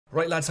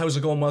Right lads, how's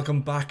it going?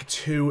 Welcome back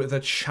to the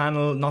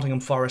channel.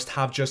 Nottingham Forest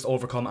have just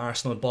overcome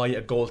Arsenal by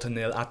a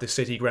 0-0 at the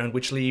City ground,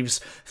 which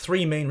leaves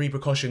three main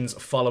repercussions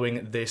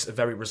following this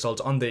very result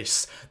on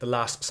the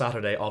last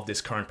Saturday of this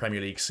current Premier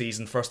League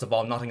season. First of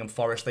all, Nottingham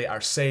Forest, they are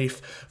safe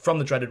from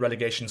the dreaded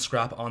relegation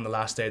scrap on the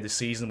last day of the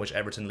season, which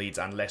Everton, Leeds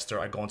and Leicester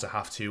are going to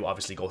have to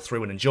obviously go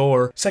through and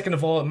endure. Second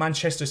of all,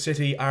 Manchester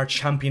City are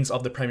champions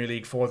of the Premier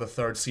League for the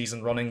third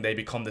season running. They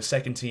become the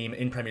second team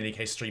in Premier League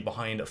history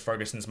behind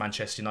Ferguson's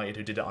Manchester United,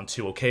 who did it on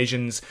two occasions.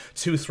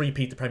 To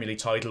three-peat the Premier League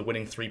title,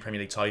 winning 3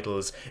 Premier League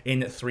titles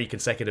in 3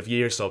 consecutive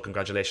years. So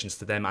congratulations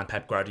to them and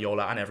Pep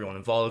Guardiola and everyone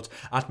involved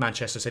at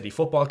Manchester City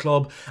Football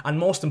Club. And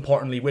most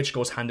importantly, which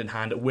goes hand in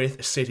hand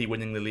with City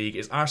winning the league,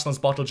 is Arsenal's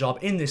bottle job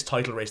in this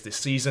title race this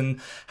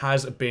season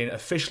has been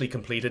officially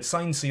completed,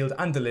 signed, sealed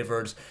and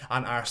delivered,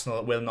 and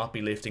Arsenal will not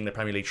be lifting the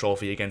Premier League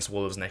trophy against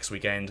Wolves next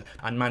weekend,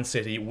 and Man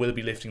City will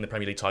be lifting the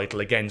Premier League title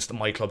against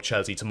my club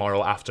Chelsea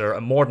tomorrow after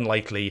more than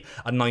likely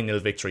a 9-0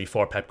 victory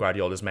for Pep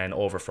Guardiola's men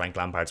over Frank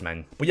Lampard's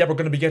men. But yeah, we're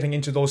going to be getting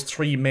into those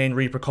three main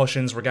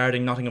repercussions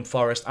regarding Nottingham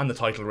Forest and the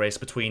title race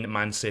between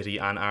Man City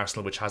and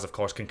Arsenal, which has of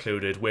course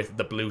concluded with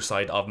the blue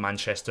side of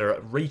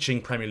Manchester reaching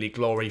Premier League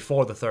glory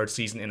for the third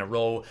season in a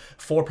row.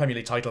 4 Premier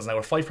League titles now,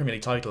 or 5 Premier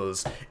League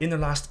titles in the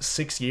last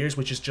 6 years,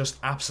 which is just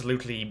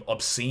absolutely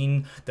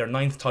obscene. Their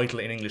 9th title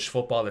in English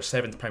football, their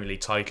 7th Premier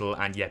League title,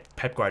 and yet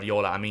Pep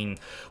Guardiola, I mean,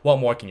 what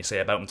more can you say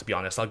about him, to be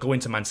honest? I'll go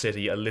into Man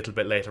City a little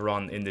bit later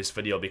on in this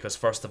video, because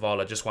first of all,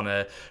 I just want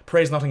to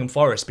praise Nottingham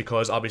Forest,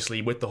 because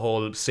obviously with the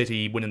whole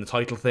City winning the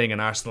title thing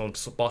and Arsenal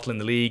bottling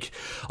the league,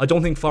 I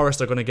don't think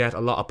Forest are going to get a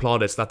lot of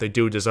plaudits that they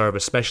do deserve,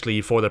 especially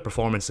for their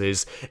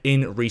performances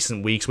in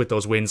recent weeks with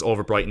those wins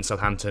over Brighton,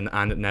 Southampton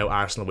and now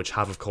Arsenal, which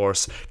have of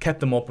course kept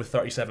them up with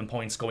 37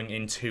 points going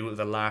into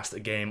the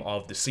last game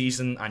of the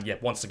season. And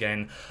yet once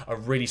again, a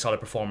really solid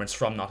performance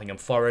from Nottingham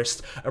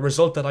Forest, a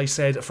result that I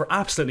said for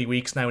absolutely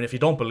weeks now, and if you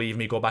don't believe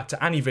me, go back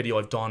to any video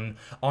I've done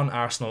on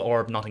Arsenal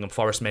or Nottingham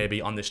Forest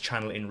maybe on this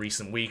channel in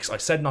recent weeks. I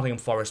said Nottingham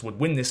Forest would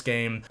win this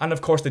game, and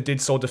of course they did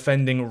so,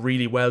 defending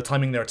really well,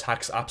 timing their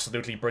attacks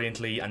absolutely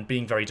brilliantly and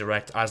being very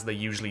direct as they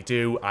usually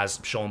do, as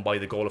shown by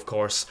the goal of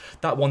course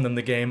that won them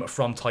the game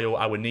from Tayo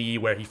Awoniyi,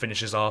 where he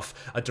finishes off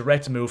a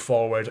direct move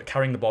forward,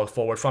 carrying the ball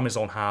forward from his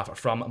own half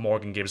from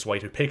Morgan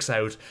Gibbs-White, who picks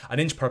out an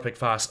inch perfect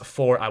pass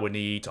for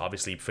Awoniyi to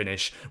obviously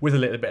finish with a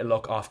little bit of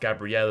luck off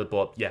Gabriel.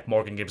 But yeah,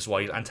 Morgan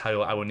Gibbs-White and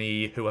Tayo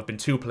Awoniyi, who have been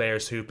two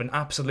players who've been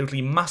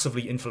absolutely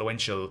massively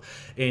influential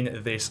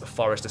in this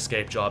Forest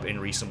escape job in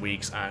recent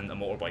weeks, and a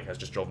motorbike has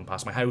just driven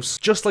past my house,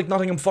 just like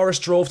Nottingham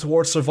Forest drove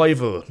towards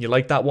survival. You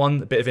like that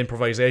one? A bit of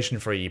improvisation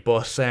for you.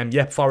 But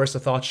yeah, Forest I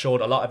thought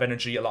showed a lot of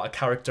energy, a lot of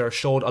character,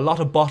 showed a lot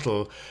of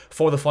bottle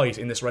for the fight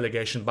in this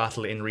relegation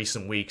battle in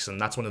recent weeks, and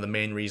that's one of the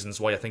main reasons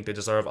why I think they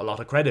deserve a lot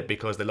of credit,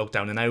 because they looked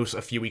down and out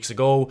a few weeks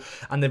ago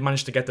and they've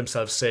managed to get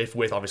themselves safe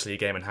with obviously a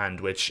game in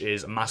hand, which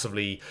is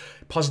massively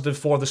positive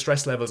for the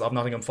stress levels of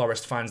Nottingham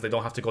Forest fans. They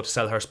don't have to go to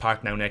Selhurst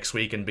Park now next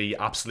week and be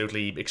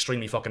absolutely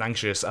extremely fucking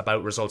anxious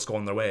about results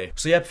going their way.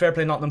 So yeah, fair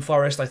play Nottingham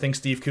Forest. I think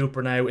Steve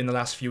Cooper now in the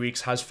last few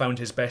weeks has found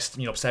his best,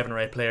 7 or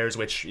 8 players,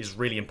 which is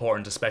really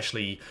important,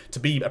 especially to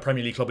be a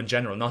Premier League club in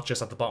general, not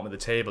just at the bottom of the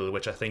table,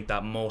 which I think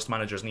that most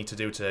managers need to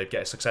do to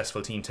get a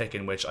successful team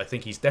ticking, which I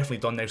think he's definitely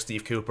done now,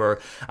 Steve Cooper,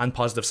 and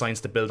positive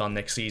signs to build on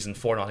next season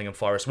for Nottingham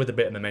Forest, with a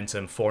bit of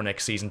momentum for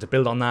next season to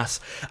build on that,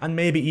 and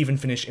maybe even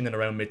finish in and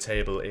around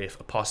mid-table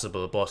if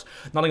possible. But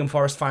Nottingham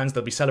Forest fans,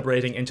 they'll be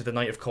celebrating into the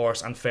night of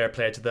course, and fair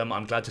play to them.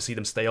 I'm glad to see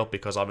them stay up,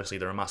 because obviously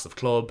they're a massive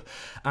club,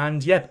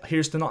 and yeah,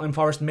 here's to Nottingham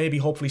Forest maybe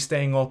hopefully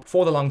staying up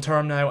for the long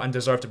term now, and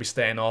deserve to be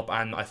staying up.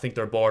 And I think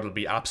their board will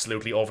be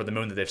absolutely over the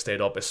moon that they've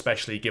stayed up,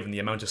 especially given the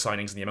amount of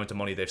signings and the amount of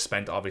money they've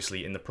spent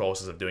obviously in the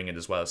process of doing it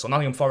as well. So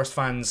Nottingham Forest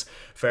fans,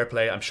 fair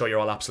play. I'm sure you're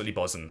all absolutely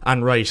buzzing.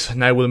 And right,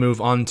 now we'll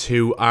move on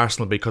to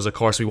Arsenal, because of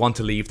course we want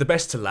to leave the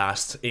best to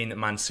last in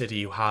Man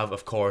City, who have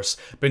of course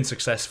been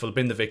successful,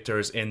 been the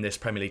victors in this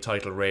Premier League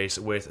title race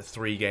with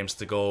 3 games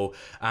to go.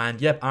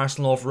 And yep,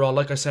 Arsenal overall,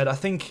 like I said, I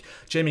think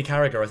Jamie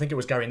Carragher, I think it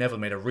was Gary Neville,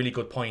 made a really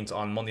good point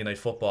on Monday Night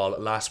Football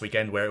last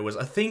weekend, where it was,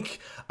 I think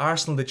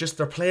Arsenal,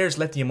 their players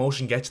let the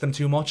emotion get to them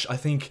too much, I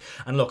think.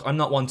 And look, I'm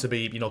not one to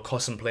be,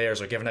 cussing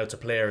players or giving out to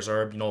players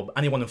or,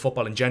 anyone in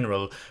football in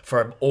general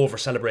for over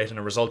celebrating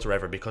a result or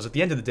whatever, because at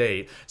the end of the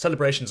day,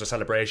 celebrations are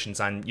celebrations,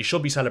 and you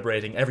should be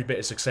celebrating every bit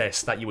of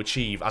success that you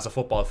achieve as a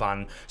football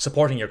fan,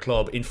 supporting your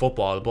club in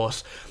football.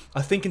 But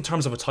I think in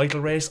terms of a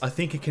title race, I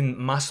think it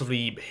can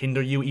massively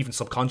hinder you, even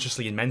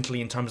subconsciously and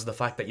mentally, in terms of the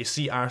fact that you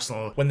see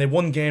Arsenal, when they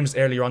won games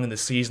earlier on in the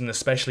season,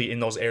 especially in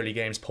those early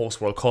games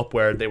post-World Cup,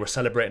 where they were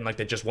celebrating like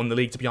they just won the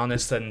league, to be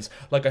honest. And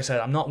like I said,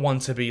 I'm not one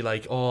to be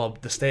like, oh,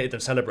 the state of them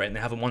celebrating, they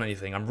haven't won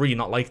anything. I'm really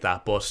not like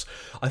that. But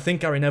I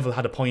think Gary Neville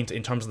had a point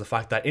in terms of the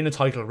fact that in a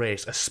title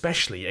race,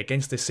 especially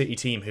against this City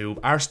team who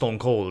are stone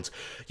cold,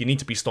 you need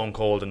to be stone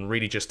cold and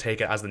really just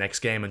take it as the next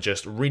game and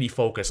just really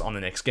focus on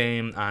the next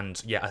game.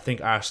 And yeah, I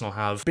think Arsenal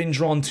have been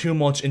drawn too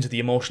much into the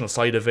emotional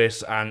side of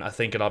it, and I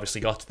think it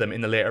obviously got to them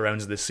in the later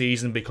rounds of the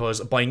season,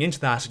 because buying into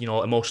that,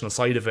 emotional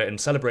side of it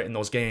and celebrating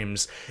those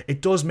games,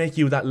 it does make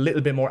you that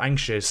little bit more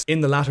anxious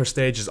in the latter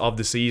stages of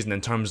the season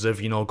in terms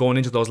of, you know, going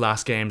into those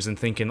last games and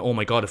thinking, oh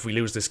my god, if we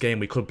lose this game,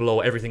 we could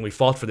blow everything we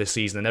fought for this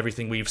season and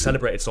everything we've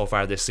celebrated so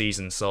far this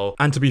season. So,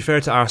 and to be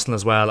fair to Arsenal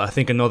as well, I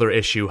think another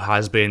issue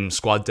has been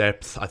squad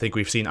depth. I think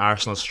we've seen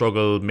Arsenal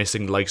struggle,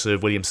 missing the likes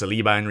of William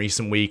Saliba in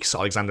recent weeks,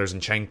 Alexander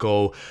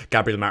Zinchenko,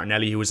 Gabriel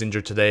Martinelli, who was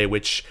injured today,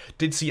 which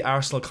did see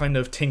Arsenal kind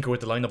of tinker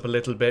with the lineup a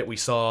little bit. We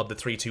saw the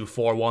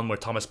 3-2-4-1 where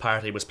Thomas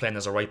Partey was playing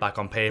as a right back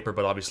on paper,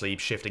 but obviously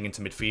shifting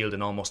into midfield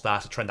in almost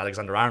that Trent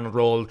Alexander-Arnold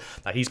role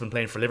that he's been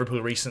playing for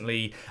Liverpool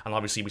recently. And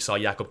obviously we saw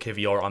Jakub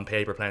Kiwior on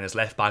paper playing as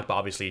left back, but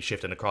obviously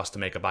shifting across to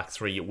make a back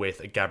three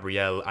with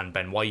Gabriel and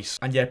Ben White.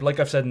 And yeah, like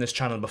I've said in this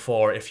channel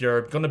before, if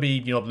you're going to be,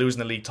 you know,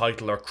 losing a league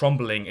title or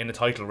crumbling in a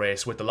title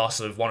race with the loss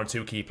of one or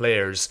two key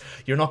players,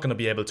 you're not going to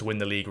be able to win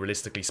the league,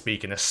 realistically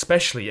speaking,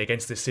 especially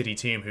against this City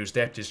team whose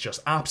depth is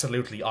just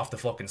absolutely off the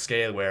fucking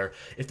scale, where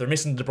if they're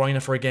missing De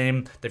Bruyne for a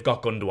game, they've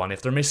got Gundogan.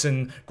 If they're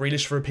missing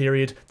Grealish for a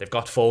period, they've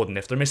got Foden.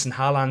 If they're missing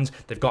Haaland,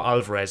 they've got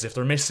Alvarez. If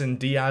they're missing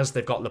Diaz,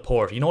 they've got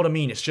Laporte. You know what I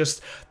mean? It's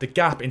just the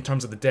gap in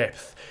terms of the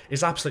depth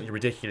is absolutely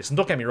ridiculous. And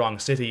don't get me wrong,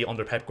 City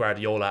under Pep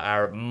Guardiola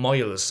are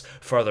miles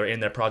further in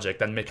their project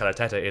than Mikel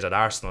Arteta is at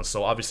Arsenal.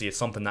 So obviously it's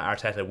something that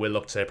Arteta will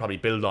look to probably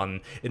build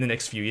on in the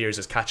next few years,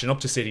 is catching up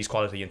to City's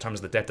quality in terms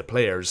of the depth of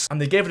players. And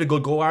they gave it a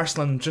good go,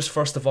 Arsenal. And just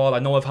first of all, I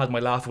know I've had my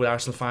laugh with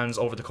Arsenal fans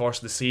over the course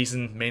of the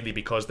season, mainly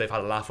because they've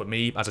had a laugh with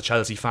me as a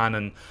Chelsea fan,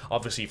 and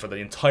obviously for the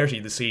entirety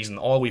of the season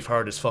all we've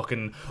heard is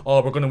fucking,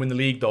 oh, we're going to win the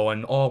league though,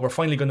 and oh, we're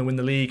finally going to win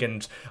the league,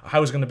 and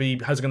how's it going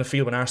to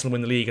feel when Arsenal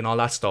win the league and all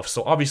that stuff.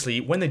 So obviously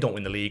when they don't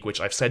win the league,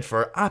 which I've said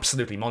for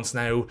absolutely months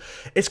now,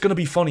 it's going to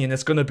be funny and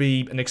it's going to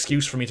be an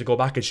excuse for me to go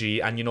back at G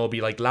and, you know,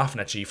 be like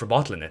laughing at G for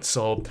bottling it.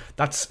 So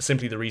that's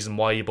simply the reason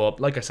why. But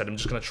like I said, I'm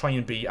just going to try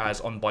and be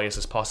as unbiased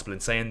as possible in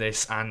saying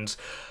this. And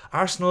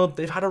Arsenal,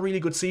 they've had a really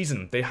good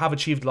season. They have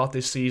achieved a lot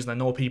this season. I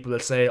know people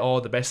that say, oh,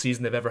 the best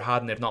season they've ever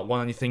had and they've not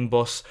won anything,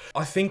 but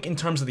I think in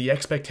terms of the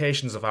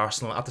expectations of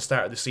Arsenal at the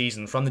start of the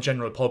season from the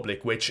general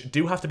public, which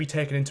do have to be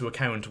taken into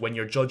account when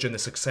you're judging the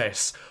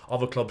success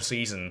of a club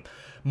season,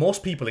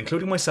 most people,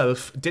 including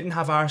myself, didn't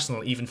have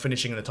Arsenal even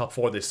finishing in the top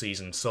 4 this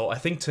season. So I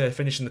think to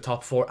finish in the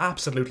top 4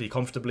 absolutely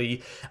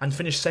comfortably, and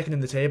finish second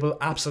in the table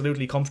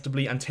absolutely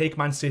comfortably, and take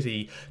Man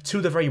City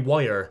to the very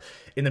wire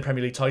in the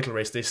Premier League title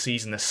race this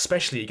season,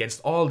 especially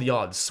against all the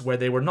odds where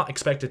they were not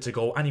expected to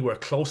go anywhere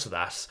close to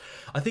that,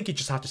 I think you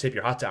just have to tip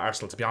your hat to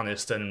Arsenal, to be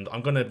honest. And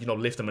I'm going to, you know,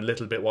 lift them a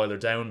little bit while they're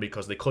down,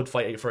 because they could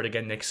fight for it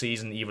again next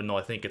season, even though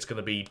I think it's going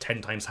to be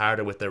 10 times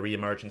harder with the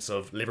re-emergence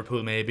of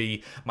Liverpool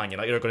maybe. Man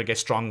United are going to get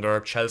stronger.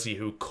 Chelsea,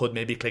 who could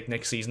maybe click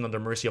next season under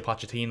Mauricio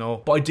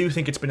Pochettino. But I do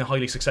think it's been a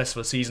highly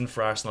successful season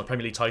for Arsenal,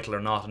 Premier League title or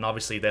not, and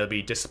obviously they'll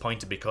be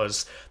disappointed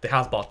because they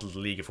have bottled the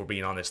league, if we're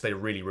being honest. They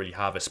really, really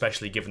have,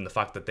 especially given the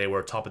fact that they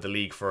were top of the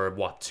league for,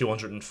 what,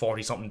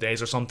 240 something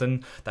days or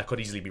something. That could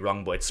easily be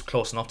wrong, but it's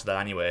close enough to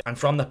that anyway. And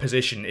from that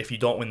position, if you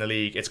don't win the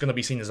league, it's going to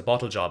be seen as a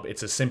bottle job.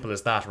 It's as simple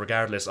as that,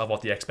 regardless of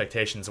what the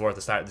expectations were at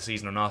the start of the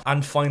season or not.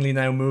 And finally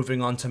now,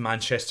 moving on to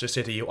Manchester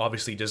City, who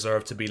obviously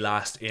deserve to be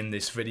last in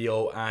this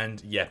video.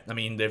 And yeah, I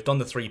mean, they've done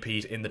the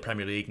three-peat in the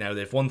Premier League now.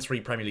 They've won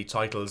 3 Premier League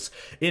titles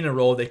in a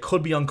row. They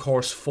could be on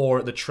course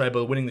for the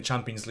treble, winning the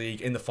Champions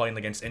League in the final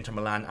against Inter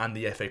Milan and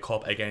the FA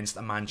Cup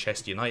against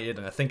Manchester United.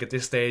 And I think at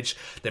this stage,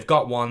 they've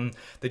got one.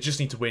 They just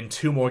need to win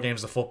 2 more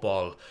games of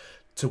football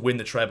to win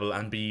the treble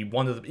and be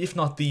one of the, if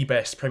not the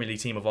best Premier League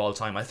team of all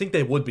time. I think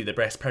they would be the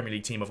best Premier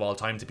League team of all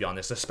time, to be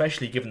honest,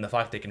 especially given the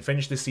fact they can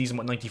finish this season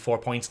with 94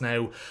 points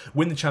now,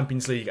 win the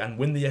Champions League and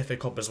win the FA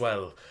Cup as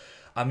well.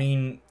 I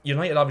mean,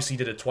 United obviously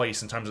did it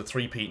twice in terms of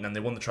three-peating, and they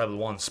won the treble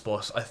once,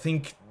 but I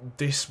think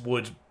this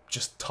would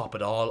just top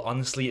it all,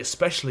 honestly,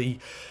 especially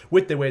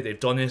with the way they've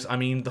done it. I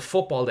mean, the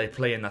football they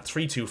play in that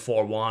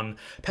 3-2-4-1,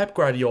 Pep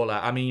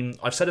Guardiola, I mean,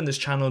 I've said in this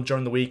channel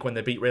during the week when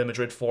they beat Real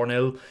Madrid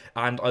 4-0,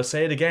 and I'll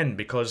say it again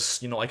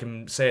because, you know, I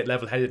can say it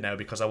level-headed now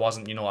because I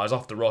wasn't, you know, I was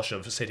off the rush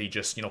of City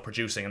just, you know,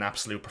 producing an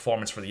absolute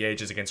performance for the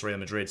ages against Real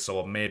Madrid,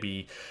 so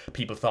maybe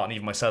people thought, and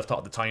even myself thought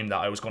at the time, that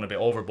I was going to be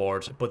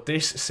overboard. But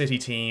this City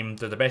team,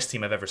 they're the best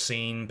team I've ever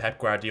seen. Pep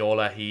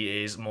Guardiola,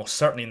 he is most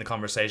certainly in the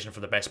conversation for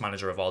the best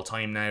manager of all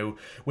time now,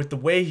 with the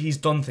way he's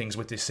done things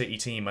with this City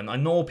team. And I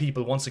know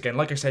people, once again,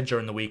 like I said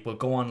during the week, will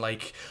go on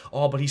like,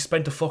 oh, but he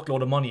spent a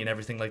fuckload of money and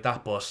everything like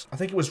that. But I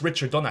think it was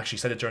Richard Dunn actually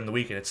said it during the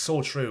week, and it's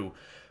so true.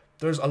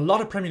 There's a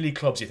lot of Premier League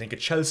clubs, you think of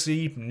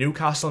Chelsea,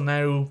 Newcastle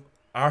now,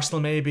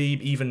 Arsenal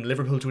maybe, even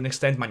Liverpool to an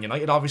extent, Man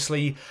United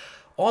obviously.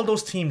 All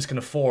those teams can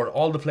afford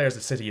all the players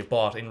that City have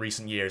bought in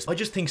recent years. I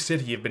just think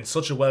City have been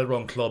such a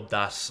well-run club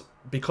that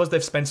because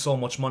they've spent so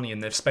much money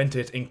and they've spent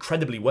it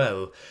incredibly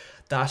well,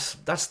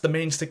 that's the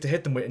main stick to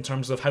hit them with in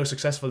terms of how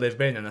successful they've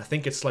been. And I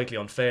think it's slightly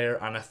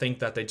unfair, and I think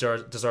that they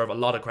deserve a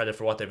lot of credit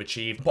for what they've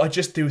achieved. But I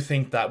just do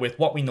think that with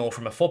what we know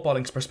from a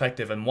footballing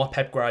perspective and what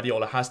Pep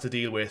Guardiola has to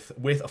deal with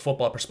a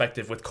football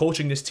perspective, with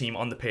coaching this team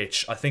on the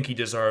pitch, I think he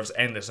deserves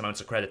endless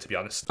amounts of credit, to be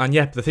honest. And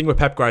yeah, the thing with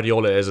Pep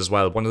Guardiola is as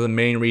well, one of the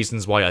main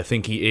reasons why I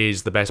think he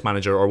is the best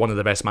manager, or one of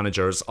the best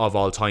managers of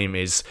all time,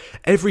 is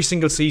every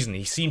single season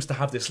he seems to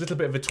have this little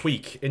bit of a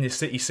tweak in his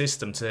City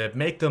system to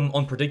make them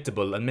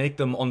unpredictable and make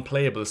them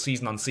unplayable season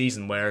season on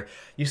season, where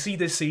you see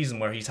this season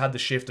where he's had the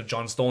shift of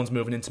John Stones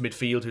moving into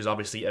midfield, who's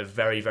obviously a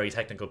very, very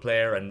technical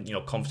player and, you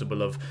know,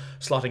 comfortable of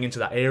slotting into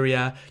that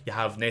area. You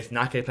have Nathan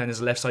Ake playing as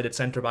a left-sided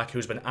centre-back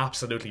who's been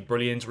absolutely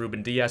brilliant.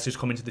 Ruben Diaz, who's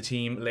come into the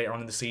team later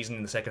on in the season,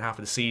 in the second half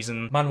of the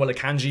season. Manuel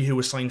Akanji, who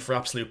was signed for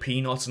absolute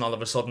peanuts and all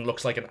of a sudden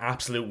looks like an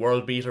absolute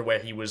world beater, where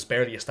he was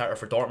barely a starter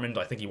for Dortmund.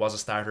 I think he was a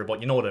starter, but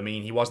you know what I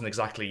mean. He wasn't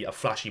exactly a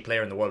flashy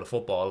player in the world of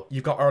football.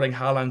 You've got Erling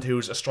Haaland,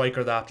 who's a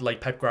striker that,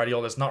 like Pep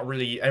Guardiola's not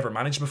really ever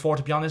managed before,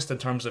 to be honest, in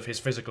terms of his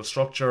physical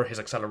structure, his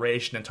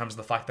acceleration, in terms of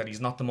the fact that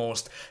he's not the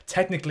most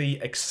technically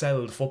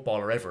excelled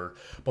footballer ever.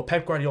 But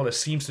Pep Guardiola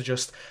seems to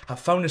just have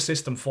found a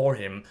system for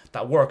him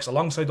that works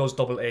alongside those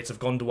double eights of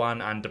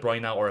Gundogan and De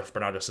Bruyne, or if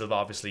Bernardo Silva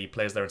obviously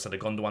plays there instead of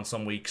Gundogan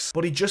some weeks.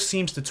 But he just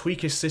seems to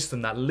tweak his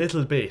system that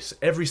little bit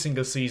every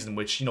single season,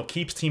 which, you know,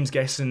 keeps teams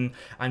guessing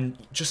and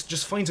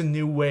just finds a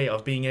new way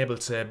of being able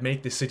to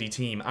make the City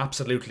team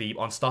absolutely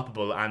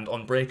unstoppable and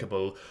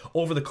unbreakable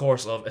over the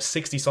course of a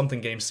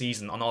 60-something game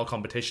season on all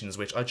competitions,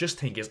 which I just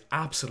think is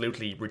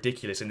absolutely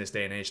ridiculous in this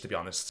day and age, to be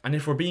honest. And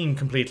if we're being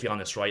completely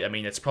honest, right, I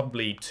mean, it's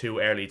probably too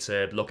early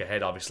to look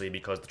ahead, obviously,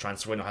 because the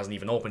transfer window hasn't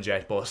even opened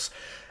yet, but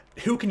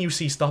who can you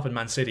see stopping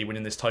Man City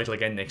winning this title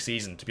again next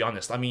season, to be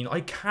honest? I mean,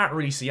 I can't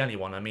really see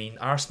anyone. I mean,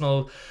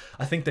 Arsenal,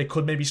 I think they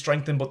could maybe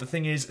strengthen, but the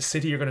thing is,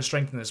 City are going to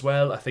strengthen as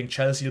well. I think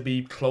Chelsea will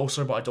be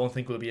closer, but I don't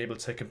think we'll be able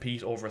to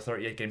compete over a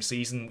 38-game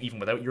season, even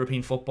without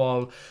European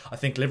football. I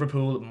think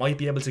Liverpool might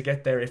be able to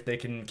get there if they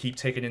can keep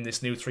taking in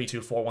this new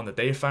 3-2-4-1 that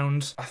they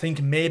found. I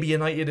think maybe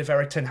United, if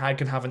Erik ten Hag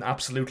can have an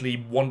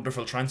absolutely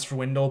wonderful transfer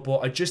window, but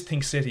I just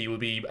think City will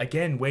be,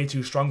 again, way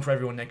too strong for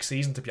everyone next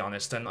season, to be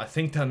honest, and I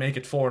think they'll make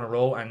it 4 in a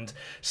row, and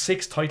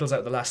 6 titles out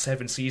of the last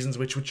 7 seasons,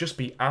 which would just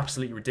be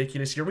absolutely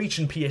ridiculous. You're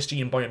reaching PSG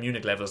and Bayern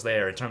Munich levels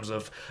there in terms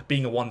of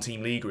being a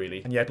one-team league,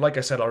 really. And yet, like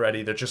I said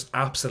already, they're just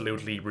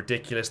absolutely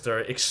ridiculous.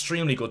 They're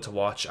extremely good to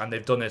watch, and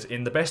they've done it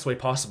in the best way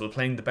possible,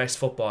 playing the best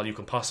football you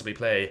can possibly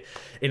play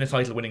in a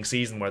title-winning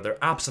season where they're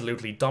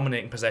absolutely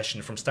dominating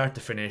possession from start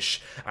to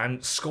finish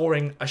and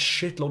scoring a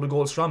shitload of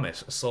goals from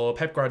it. So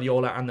Pep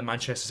Guardiola and the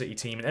Manchester City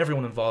team and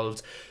everyone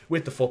involved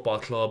with the football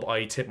club,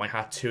 I tip my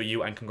hat to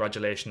you and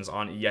congratulations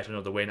on yet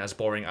another win, as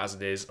boring as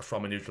it is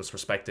from a neutral's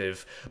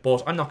perspective.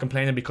 But I'm not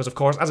complaining because, of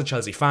course, as a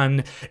Chelsea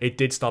fan, it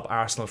did stop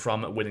Arsenal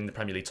from winning the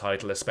Premier League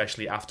title,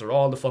 especially after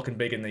all the fucking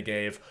bigging they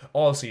gave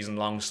all season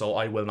long, so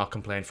I will not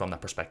complain from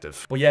that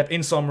perspective. But yep,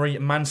 in summary,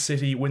 Man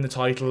City win the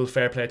title,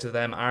 fair play to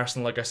them.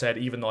 Arsenal, like I said,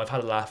 even though I've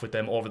had a laugh with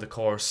them over the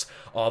course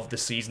of the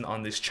season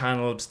on this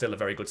channel, still a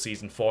very good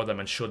season for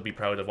them and should be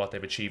proud of what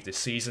they've achieved this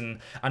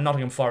season. And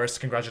Nottingham Forest,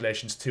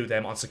 congratulations to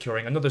them on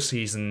securing another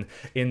season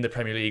in the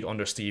Premier League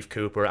under Steve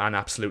Cooper and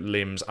absolute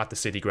limbs at the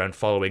City Ground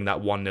following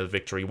that 1-0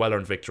 victory,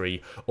 well-earned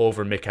victory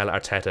over Mikel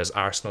Arteta's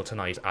Arsenal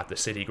tonight at the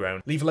City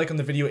Ground. Leave a like on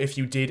the video if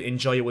you did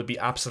enjoy it, would be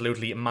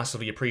absolutely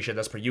massively appreciated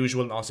as per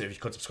usual, and also if you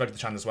could subscribe to the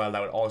channel as well,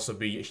 that would also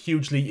be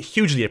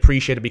hugely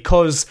appreciated,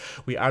 because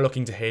we are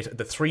looking to hit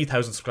the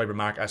 3,000 subscriber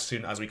mark as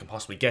soon as we can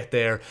possibly get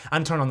there,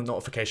 and turn on the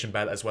notification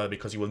bell as well,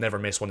 because you will never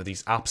miss one of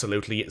these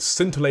absolutely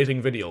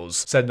scintillating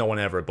videos. Said no one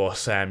ever,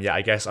 but yeah,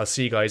 I guess I'll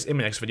see you guys in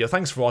my next video.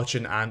 Thanks for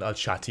watching, and I'll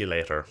chat to you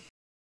later.